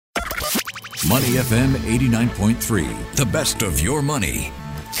Money FM 89.3, the best of your money.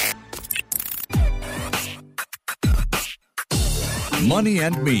 Money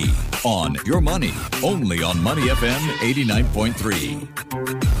and Me on Your Money, only on Money FM 89.3.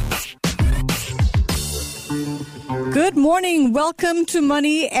 Good morning. Welcome to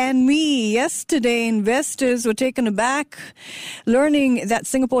Money and Me. Yesterday, investors were taken aback learning that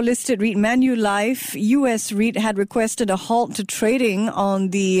Singapore-listed REIT Manulife US REIT had requested a halt to trading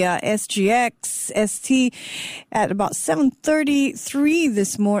on the SGX ST at about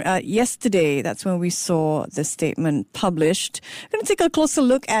 7:33 yesterday. That's when we saw the statement published. We're going to take a closer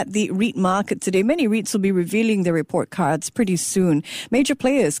look at the REIT market today. Many REITs will be revealing their report cards pretty soon. Major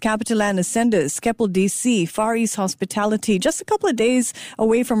players, CapitaLand Ascendas, Keppel DC, Far East Hospitality, just a couple of days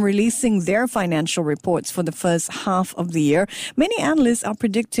away from releasing their financial reports for the first half of the year. Many analysts are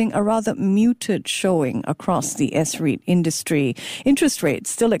predicting a rather muted showing across the S-REIT industry. Interest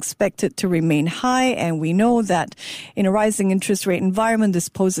rates still expected to remain high, and we know that in a rising interest rate environment, this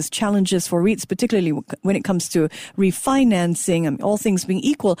poses challenges for REITs, particularly when it comes to refinancing. All things being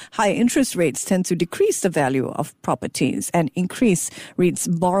equal, higher interest rates tend to decrease the value of properties and increase REITs'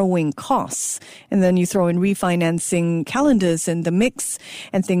 borrowing costs. And then you throw in refinancing calendars in the mix,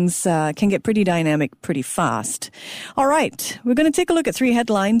 and things can get pretty dynamic pretty fast. All right, we're going to take a look at three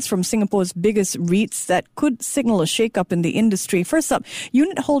headlines from Singapore's biggest REITs that could signal a shake-up in the industry. First up,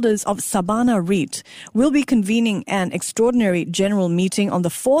 unit holders of Sabana REIT will be convening an extraordinary general meeting on the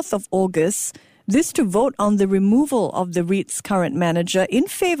 4th of August. This to vote on the removal of the REIT's current manager in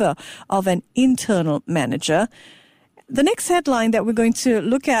favor of an internal manager. The next headline that we're going to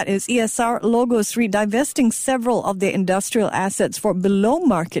look at is ESR Logos REIT divesting several of their industrial assets for below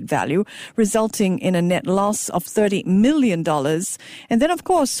market value, resulting in a net loss of $30 million. And then, of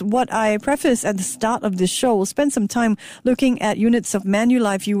course, what I prefaced at the start of this show, we'll spend some time looking at units of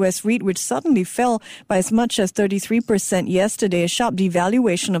Manulife US REIT, which suddenly fell by as much as 33% yesterday, a sharp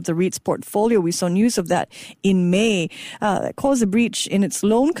devaluation of the REIT's portfolio. We saw news of that in May. That caused a breach in its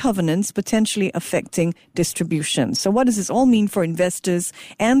loan covenants, potentially affecting distribution. So what does this all mean for investors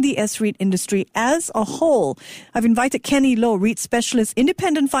and the S-REIT industry as a whole? I've invited Kenny Loh, REIT specialist,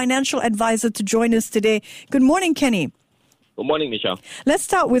 independent financial advisor, to join us today. Good morning, Kenny. Good morning, Michelle. Let's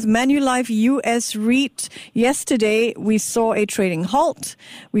start with Manulife US REIT. Yesterday, we saw a trading halt.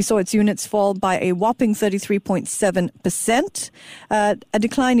 We saw its units fall by a whopping 33.7%. A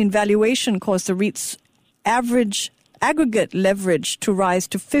decline in valuation caused the REIT's aggregate leverage to rise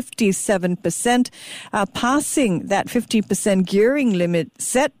to 57%, passing that 50% gearing limit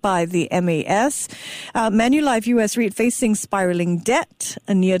set by the MAS. Manulife US REIT facing spiraling debt,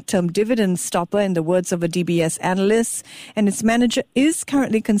 a near-term dividend stopper in the words of a DBS analyst, and its manager is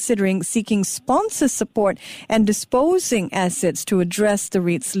currently considering seeking sponsor support and disposing assets to address the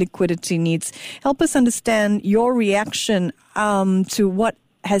REIT's liquidity needs. Help us understand your reaction to what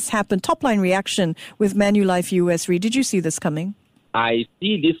has happened, top-line reaction with Manulife US REIT. Did you see this coming? I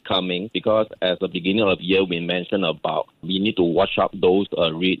see this coming because at the beginning of the year, we mentioned about we need to watch out those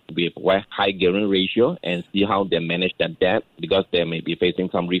REIT with high gearing ratio and see how they manage their debt because they may be facing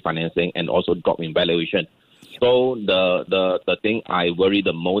some refinancing and also drop in valuation. So the thing I worry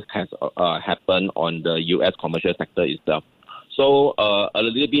the most has happened on the U.S. commercial sector itself. So a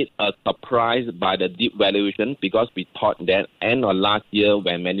little bit surprised by the deep valuation because we thought that end of last year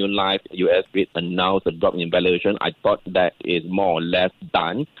when Manulife US REIT announced a drop in valuation, I thought that is more or less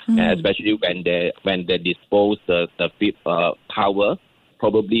done, especially when they dispose the fifth tower.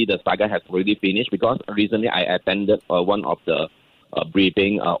 Probably the saga has already finished because recently I attended one of the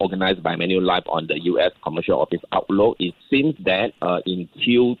briefing organized by Manulife on the U.S. commercial office outlook. It seems that in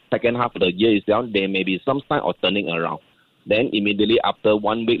second half of the year itself, there may be some sign of turning around. Then immediately after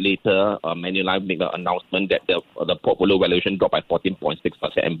 1 week later, Manulife made the announcement that the portfolio valuation dropped by 14.6%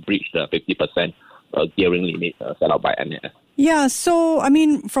 and breached the 50% gearing limit set out by MAS. Yeah, so I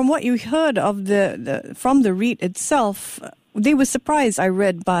mean, from what you heard of from the REIT itself, they were surprised, I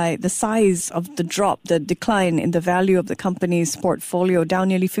read, by the size of the drop, the decline in the value of the company's portfolio, down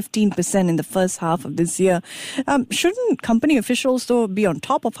nearly 15% in the first half of this year. Shouldn't company officials, though, be on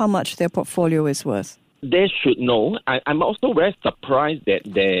top of how much their portfolio is worth? They should know. I'm also very surprised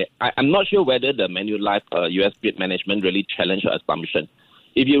that I'm not sure whether the Manulife US REIT management really challenged the assumption.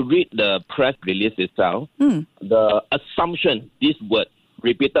 If you read the press release itself, the assumption, this word,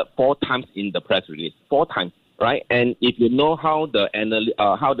 repeated 4 times in the press release, 4 times, right? And if you know how the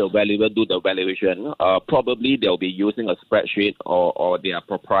valuer do the valuation, probably they'll be using a spreadsheet or their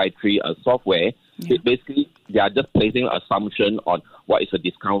proprietary software. Yeah. Basically, they are just placing an assumption on what is the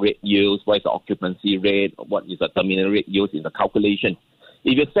discount rate used, what is the occupancy rate, what is the terminal rate used in the calculation.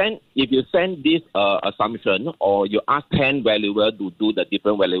 If you send this assumption, or you ask 10 valuer to do the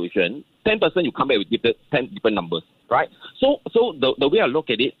different valuation, 10% you come back with 10 different numbers, right? So the way I look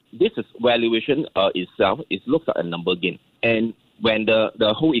at it, this is valuation itself. It looks at a number game, and when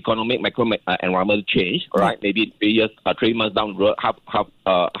the whole economic macro environment change, right? Maybe 3 months down the road, half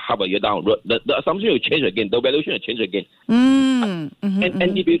a year down the road, the assumption will change again. The valuation will change again. And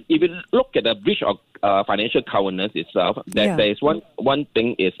if you look at the breach of financial covenants itself, there is one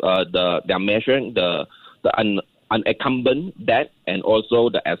thing is they're measuring the unencumbered debt and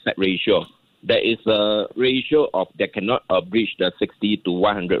also the asset ratio. There is a ratio of that cannot breach the 60 to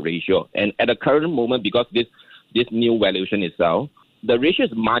 100 ratio. And at the current moment, because this new valuation itself, the ratio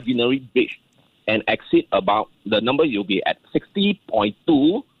is marginally breached and exceed about the number you'll be at 60.2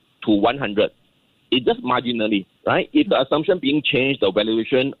 to 100. It's just marginally, right? If the assumption being changed, the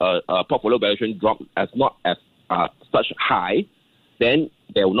valuation, portfolio valuation drop as not as such high, then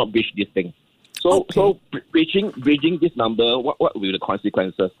they will not breach this thing. So breaching this number, what will be the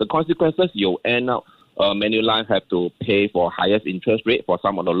consequences? The consequences, you'll end up Manulife have to pay for highest interest rate for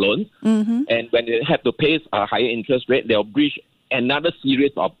some of the loans. And when they have to pay a higher interest rate, they'll breach another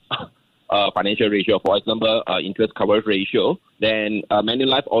series of financial ratio. For example, interest coverage ratio. Then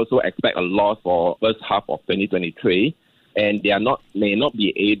Manulife also expect a loss for first half of 2023, and they may not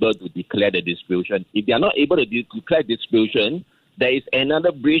be able to declare the distribution. If they are not able to declare distribution, there is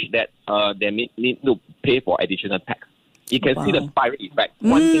another breach that they need to pay for additional tax. You can see the spiral effect.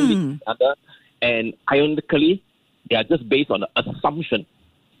 One thing leads to another. And ironically, they are just based on the assumption.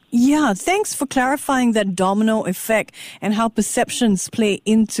 Yeah, thanks for clarifying that domino effect and how perceptions play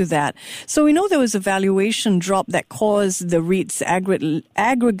into that. So we know there was a valuation drop that caused the REIT's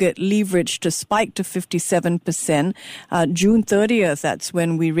aggregate leverage to spike to 57%. June 30th, that's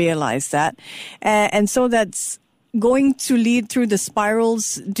when we realized that. And so that's going to lead through the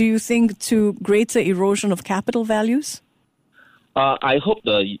spirals, do you think, to greater erosion of capital values? I hope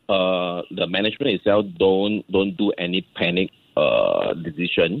the management itself don't do any panic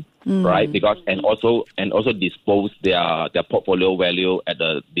decision, right? Because and also dispose their portfolio value at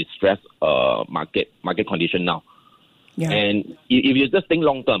the distressed market condition now. Yeah. And if you just think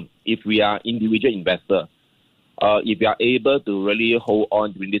long term, if we are individual investor, if you are able to really hold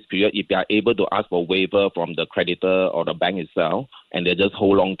on during this period, if you are able to ask for waiver from the creditor or the bank itself, and they just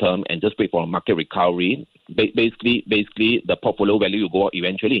hold long term and just wait for a market recovery, basically the portfolio value will go up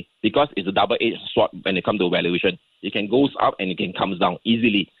eventually, because it's a double-edged sword when it comes to valuation. It can go up and it can come down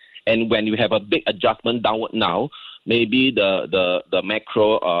easily. And when you have a big adjustment downward now, maybe the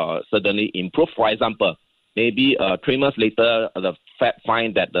macro suddenly improve. For example, maybe 3 months later, the Fed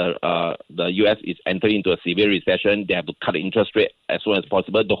find that the U.S. is entering into a severe recession. They have to cut the interest rate as soon as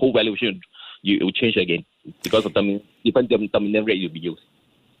possible. The whole valuation will change again because of different terminal rate will be used.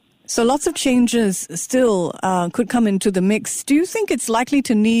 So lots of changes still could come into the mix. Do you think it's likely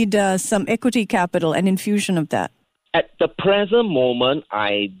to need some equity capital and infusion of that? At the present moment,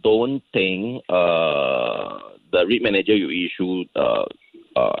 I don't think the REIT manager will issue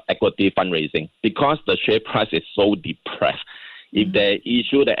equity fundraising because the share price is so depressed. If they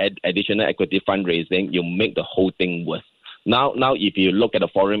issue the additional equity fundraising, you make the whole thing worse. Now, if you look at the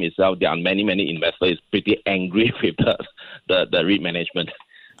forum itself, there are many investors pretty angry with the REIT management.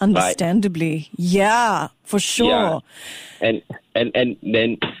 Understandably, right? Yeah, for sure. Yeah. And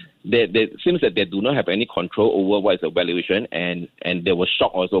then they seems that they do not have any control over what is the valuation, and they were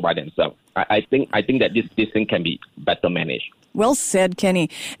shocked also by themselves. I think that this thing can be better managed. Well said, Kenny.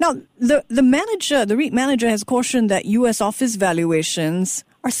 Now, the REIT manager has cautioned that U.S. office valuations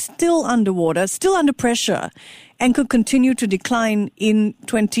are still underwater, still under pressure, and could continue to decline in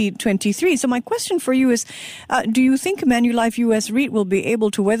 2023. So my question for you is, do you think Manulife US REIT will be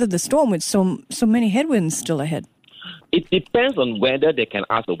able to weather the storm with so many headwinds still ahead? It depends on whether they can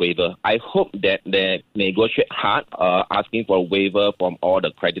ask a waiver. I hope that they negotiate hard, asking for a waiver from all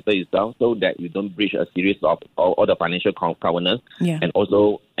the creditors itself, so that you don't breach a series of all the financial covenants. Yeah. And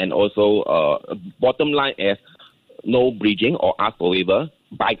also, bottom line is no breaching or ask for waiver.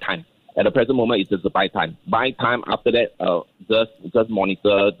 Buy time. At the present moment, it's just a buy time. Buy time. After that, just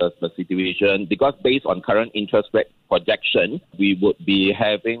monitor the situation, because based on current interest rate projection, we would be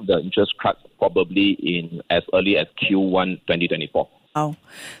having the interest cut probably in as early as Q1 2024. Oh,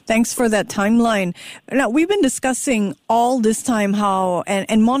 thanks for that timeline. Now, we've been discussing all this time how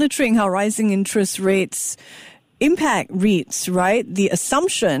and monitoring how rising interest rates impact REITs, right? The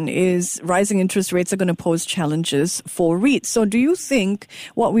assumption is rising interest rates are going to pose challenges for REITs. So do you think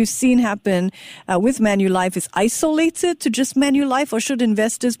what we've seen happen with Manulife is isolated to just Manulife, or should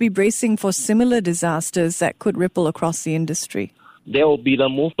investors be bracing for similar disasters that could ripple across the industry? There will be the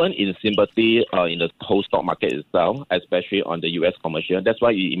movement in sympathy in the whole stock market itself, especially on the U.S. commercial. That's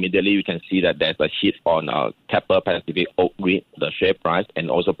why you can see that there's a hit on Keppel Pacific Oak REIT, the share price,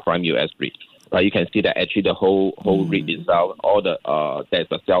 and also Prime US REIT. You can see that actually the whole REIT itself, there's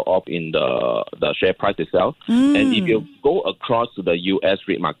a sell-off in the share price itself. And if you go across to the U.S.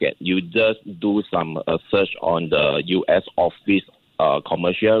 REIT market, you just do some search on the U.S. office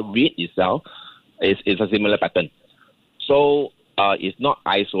commercial REIT itself, it's a similar pattern. So it's not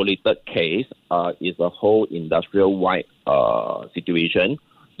isolated case. It's a whole industrial-wide situation.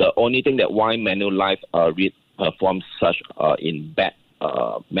 The only thing that why Manulife REIT performs such in bad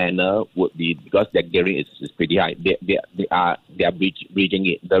manner would be because their gearing is pretty high. They are breaching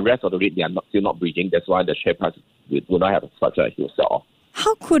it. The rest of the REIT, they are still not breaching. That's why the share price will not have such a huge sell-off.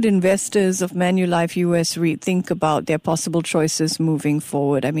 How could investors of Manulife US REIT think about their possible choices moving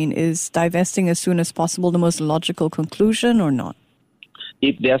forward? I mean, is divesting as soon as possible the most logical conclusion or not?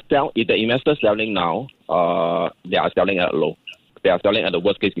 If the investors selling now, they are selling at a low. They are selling at the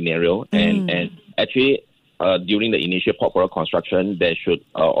worst case scenario, and actually during the initial portfolio construction, they should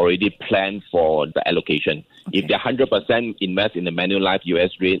already plan for the allocation. Okay. If they 100% invest in the Manulife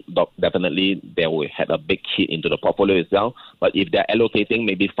US REIT, definitely they will have a big hit into the portfolio itself. But if they're allocating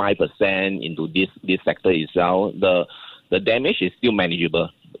maybe 5% into this sector itself, the damage is still manageable.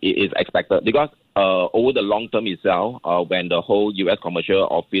 It is expected because over the long term itself, when the whole US commercial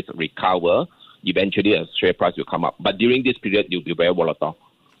office recover, eventually a share price will come up. But during this period, it will be very volatile.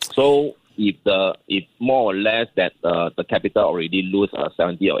 So if more or less that the capital already lose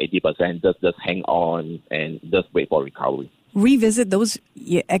 70 or 80%, just hang on and just wait for recovery. Revisit those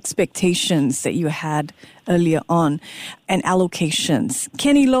expectations that you had earlier on and allocations.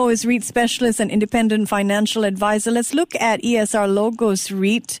 Kenny Low is REIT specialist and independent financial advisor. Let's look at ESR Logos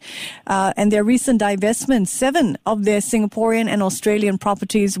REIT and their recent divestment. 7 of their Singaporean and Australian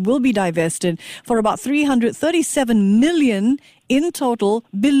properties will be divested for about 337 million in total,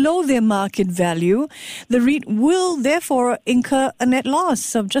 below their market value. The REIT will therefore incur a net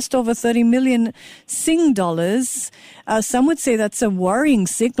loss of just over 30 million Sing dollars. Some would say that's a worrying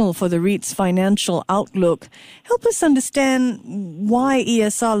signal for the REIT's financial outlook. Help us understand why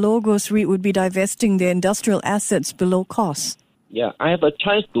ESR Logos REIT would be divesting their industrial assets below cost. Yeah, I have a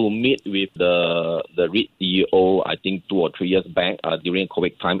chance to meet with the REIT CEO, I think 2 or 3 years back during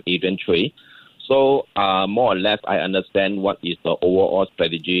COVID time, Adrian Chui. So more or less, I understand what is the overall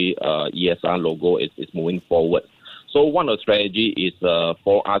strategy ESR Logo is moving forward. So one of the strategy is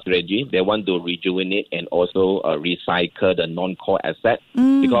 4R strategy. They want to rejuvenate and also recycle the non-core asset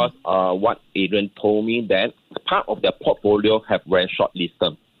because what Adrian told me that part of their portfolio have very short lease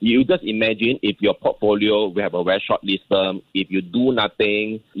term. You just imagine if your portfolio will have a very short lease term, if you do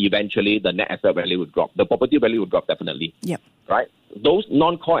nothing, eventually the net asset value will drop. The property value will drop definitely. Yep. Right? Those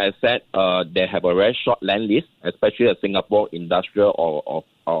non-core assets, they have a very short land lease, especially a Singapore industrial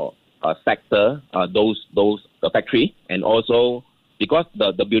or sector, the factory, and also because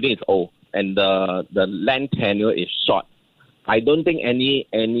the building is old and the land tenure is short. I don't think any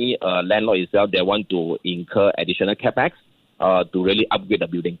landlord itself, they want to incur additional capex to really upgrade the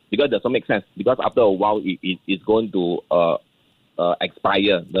building because it doesn't make sense. Because after a while, it's going to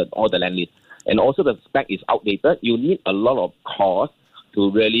expire all the land lease. And also the spec is outdated. You need a lot of cost to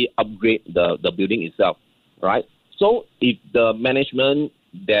really upgrade the building itself, right? So if the management,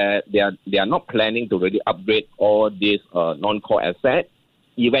 they are not planning to really upgrade all these non-core assets,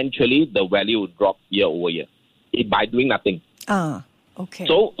 eventually the value will drop year over year by doing nothing. Okay.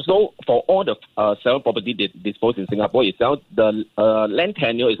 So for all the sale property disposed in Singapore itself, the land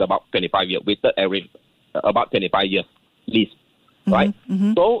tenure is about 25 years, weighted average about 25 years lease. Right?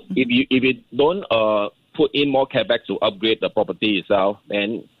 So if you don't put in more capex to upgrade the property itself,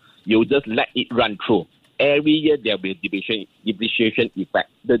 then you just let it run through. Every year there will be depreciation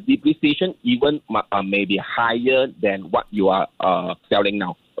effect. The depreciation even may be higher than what you are selling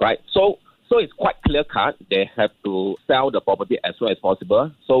now. Right? So it's quite clear cut. They have to sell the property as soon as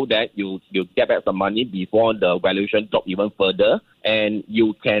possible so that you get back the money before the valuation drop even further, and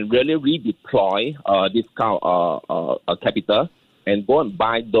you can really redeploy this kind of capital and go and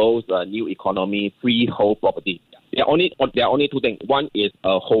buy those new economy freehold property. There are only 2 things. One is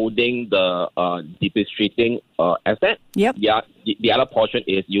holding the depreciating asset. Yep. The other portion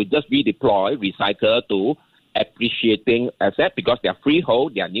is you just redeploy, recycle to appreciating asset because they are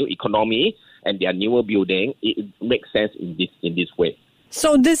freehold, they are new economy, and they are newer building. It makes sense in this way.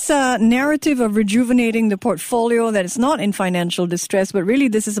 So this narrative of rejuvenating the portfolio that is not in financial distress, but really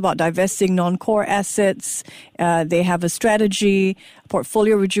this is about divesting non-core assets. They have a strategy,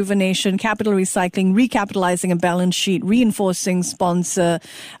 portfolio rejuvenation, capital recycling, recapitalizing a balance sheet, reinforcing sponsor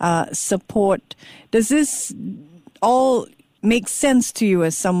support. Does this all make sense to you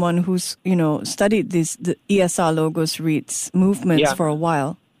as someone who's, studied the ESR Logos REITs movements for a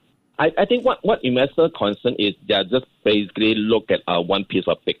while? I think what investor concern is they're just basically look at one piece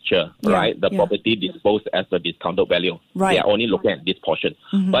of picture, right? The property disposed as the discounted value. Right. They are only looking at this portion.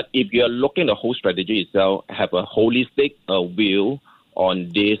 Mm-hmm. But if you're looking at the whole strategy itself, have a holistic view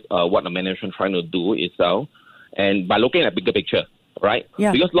on this, what the management trying to do itself, and by looking at bigger picture, right?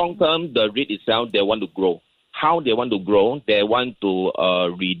 Yeah. Because long term, the REIT itself, they want to grow. How they want to grow? They want to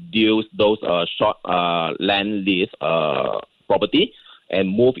reduce those short land lease property and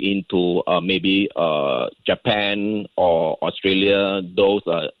move into maybe Japan or Australia, those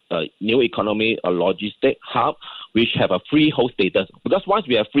new economy logistic hub, which have a freehold status. Because once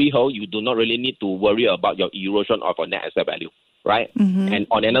we have freehold, you do not really need to worry about your erosion of a net asset value, right? Mm-hmm. And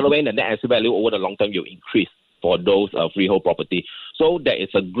on another way, the net asset value over the long term will increase for those freehold property. So there is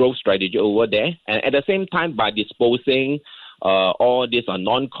a growth strategy over there. And at the same time, by disposing all these are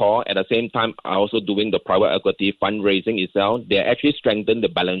non-core. At the same time, are also doing the private equity fundraising itself. They actually strengthen the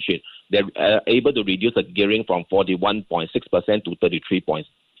balance sheet. They're able to reduce the gearing from 41.6% to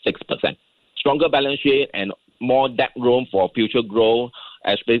 33.6%. Stronger balance sheet and more debt room for future growth,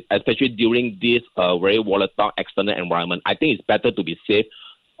 especially during this very volatile external environment. I think it's better to be safe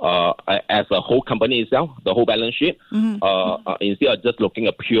as a whole company itself, the whole balance sheet, instead of just looking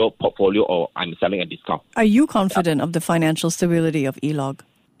at pure portfolio or I'm selling a discount. Are you confident of the financial stability of ELOG?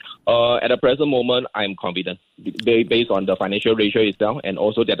 At the present moment, I'm confident based on the financial ratio itself and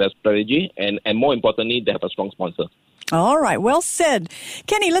also their strategy and more importantly, they have a strong sponsor. All right, well said.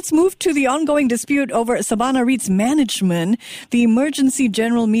 Kenny, let's move to the ongoing dispute over Sabana REITs management. The emergency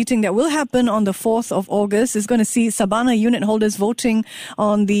general meeting that will happen on the 4th of August is going to see Sabana unit holders voting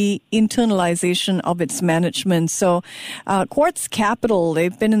on the internalization of its management. So Quartz Capital,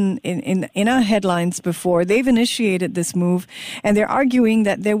 they've been in our headlines before. They've initiated this move and they're arguing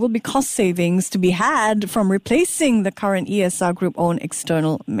that there will be cost savings to be had from replacing the current ESR Group-owned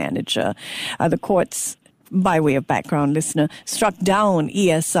external manager. The Quartz, by way of background, listener, struck down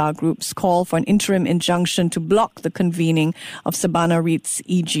ESR Group's call for an interim injunction to block the convening of Sabana REIT's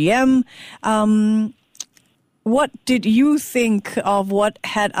EGM. What did you think of what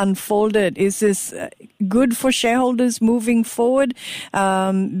had unfolded? Is this good for shareholders moving forward?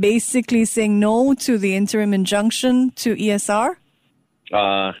 Basically saying no to the interim injunction to ESR?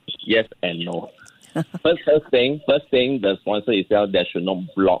 Yes and no. First thing, the sponsor itself, they should not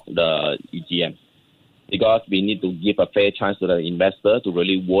block the EGM. Because we need to give a fair chance to the investor to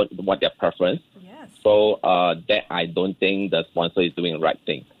really vote what their preference. Yes. So that I don't think the sponsor is doing the right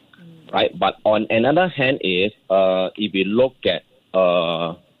thing, right? But on another hand is if we look at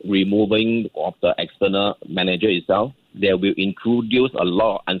removing of the external manager itself, they will introduce a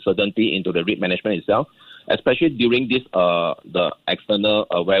lot of uncertainty into the REIT management itself, especially during this the external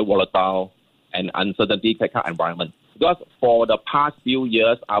very volatile and uncertainty environment. Because for the past few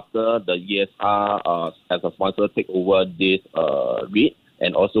years after the ESR as a sponsor take over this REIT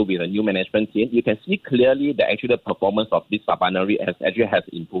and also with a new management team, you can see clearly that actually the performance of this Sabana REIT has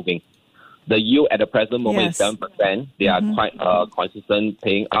improving. The yield at the present moment is 7%. They are quite consistent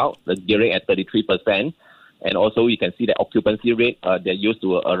paying out. The gearing at 33%. And also you can see the occupancy rate, they're used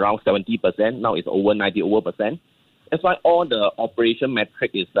to around 70%. Now it's over 90%. That's why all the operation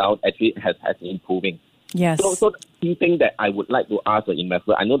metric itself actually has improving. Yes. So the key thing that I would like to ask the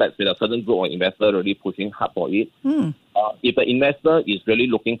investor, I know that with a certain group of investors really pushing hard for it. If the investor is really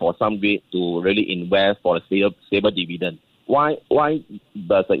looking for some way to really invest for a stable dividend, why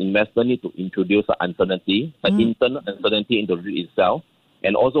does the investor need to introduce uncertainty, internal uncertainty into the REIT itself,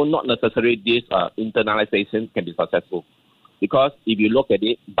 and also not necessarily this internalization can be successful? Because if you look at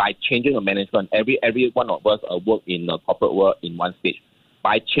it, by changing the management, every one of us work in the corporate world in one stage.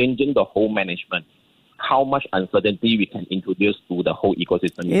 By changing the whole management, how much uncertainty we can introduce to the whole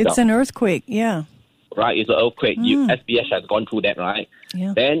ecosystem itself. It's an earthquake, yeah. Right, it's an earthquake. SBS has gone through that, right?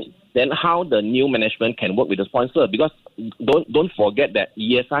 Yeah. Then how the new management can work with the sponsor? Because don't forget that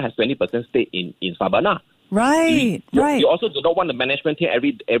ESR has 20% stake in Sabana. Right, right. You also do not want the management team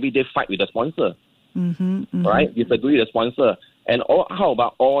every day fight with the sponsor. Right? Disagree with the sponsor. And how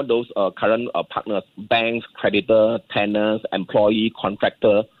about all those current partners, banks, creditor, tenants, employee,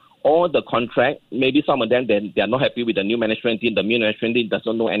 contractor, all the contract, maybe some of them, they are not happy with the new management team. The new management team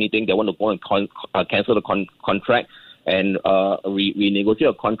doesn't know anything. They want to go and cancel the contract. and renegotiate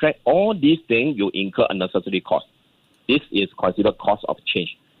a contract, all these things you incur unnecessary cost. This is considered cost of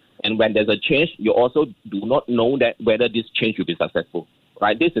change. And when there's a change, you also do not know that whether this change will be successful,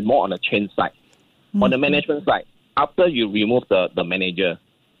 right? This is more on the change side. On the management side, after you remove the manager,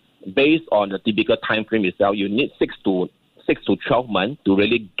 based on the typical time frame itself, you need 6 to 12 months to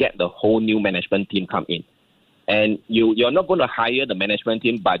really get the whole new management team come in. And you're not going to hire the management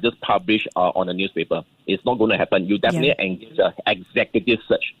team by just publish on a newspaper. It's not going to happen. You definitely engage an executive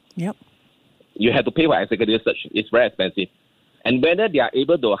search. Yep. You have to pay for executive search. It's very expensive. And whether they are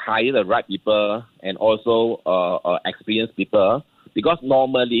able to hire the right people and also experienced people, because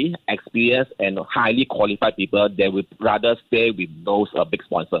normally experienced and highly qualified people, they would rather stay with those big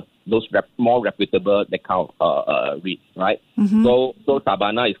sponsors, those more reputable account REITs, right? Mm-hmm. So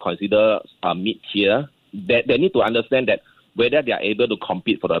Sabana is considered mid-tier. They need to understand that whether they are able to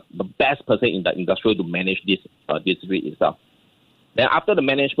compete for the best person in the industry to manage this REIT itself. Then after the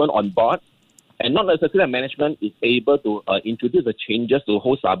management on board, and not necessarily management is able to introduce the changes to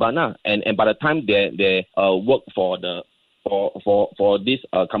whole Sabana, and by the time they work for this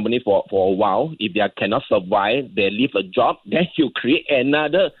company for a while, if they cannot survive, they leave a job, then you create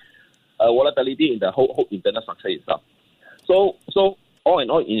another volatility in the whole internal structure itself. So all in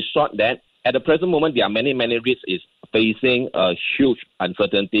all, in short, that at the present moment, there are many REITs is facing a huge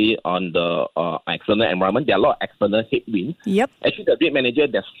uncertainty on the external environment. There are a lot of external headwinds. Yep. Actually, the REIT manager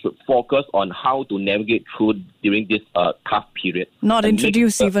that should focus on how to navigate through during this tough period. Not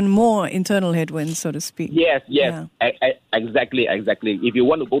introduce even more internal headwinds, so to speak. Yes. Yeah. Exactly. If you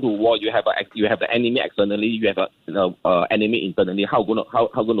want to go to war, you have the enemy externally, you have an enemy internally. How going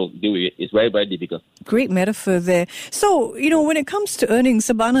to deal with it? It's very, very difficult. Great metaphor there. So, when it comes to earnings,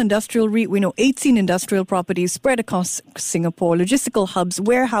 Sabana Industrial REIT, we know 18 industrial properties spread across Singapore, logistical hubs,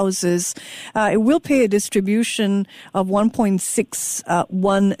 warehouses. It will pay a distribution of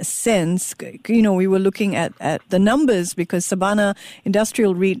 1.61 cents. We were looking at the numbers because Sabana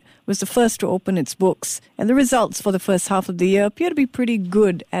Industrial REIT was the first to open its books, and the results for the first half of the year appear to be pretty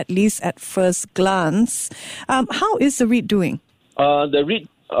good, at least at first glance. How is the REIT doing? The REIT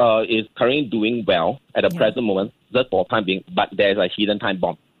is currently doing well at the present moment, just for time being, but there's a hidden time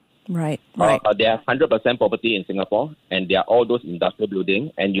bomb. Right. They are 100% property in Singapore, and they are all those industrial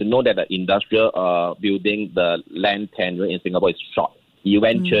buildings. And you know that the industrial building, the land tenure in Singapore is short.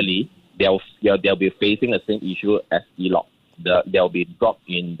 Eventually, they'll be facing the same issue as ELOC. There'll be drop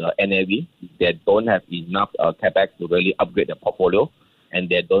in the NAV. They don't have enough capex to really upgrade their portfolio, and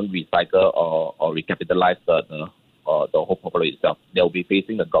they don't recycle or recapitalize the whole portfolio itself. They'll be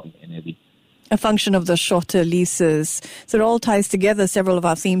facing the drop in NAV. A function of the shorter leases. So it all ties together several of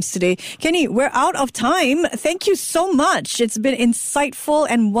our themes today. Kenny, we're out of time. Thank you so much. It's been insightful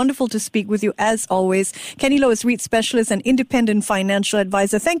and wonderful to speak with you as always. Kenny Low is REIT specialist and independent financial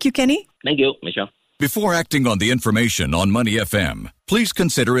advisor. Thank you, Kenny. Thank you, Michelle. Before acting on the information on Money FM, please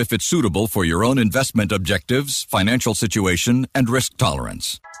consider if it's suitable for your own investment objectives, financial situation, and risk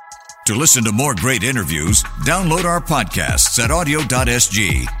tolerance. To listen to more great interviews, download our podcasts at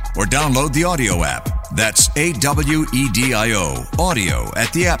audio.sg or download the audio app. That's AWEDIO, audio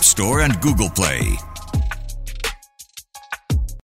at the App Store and Google Play.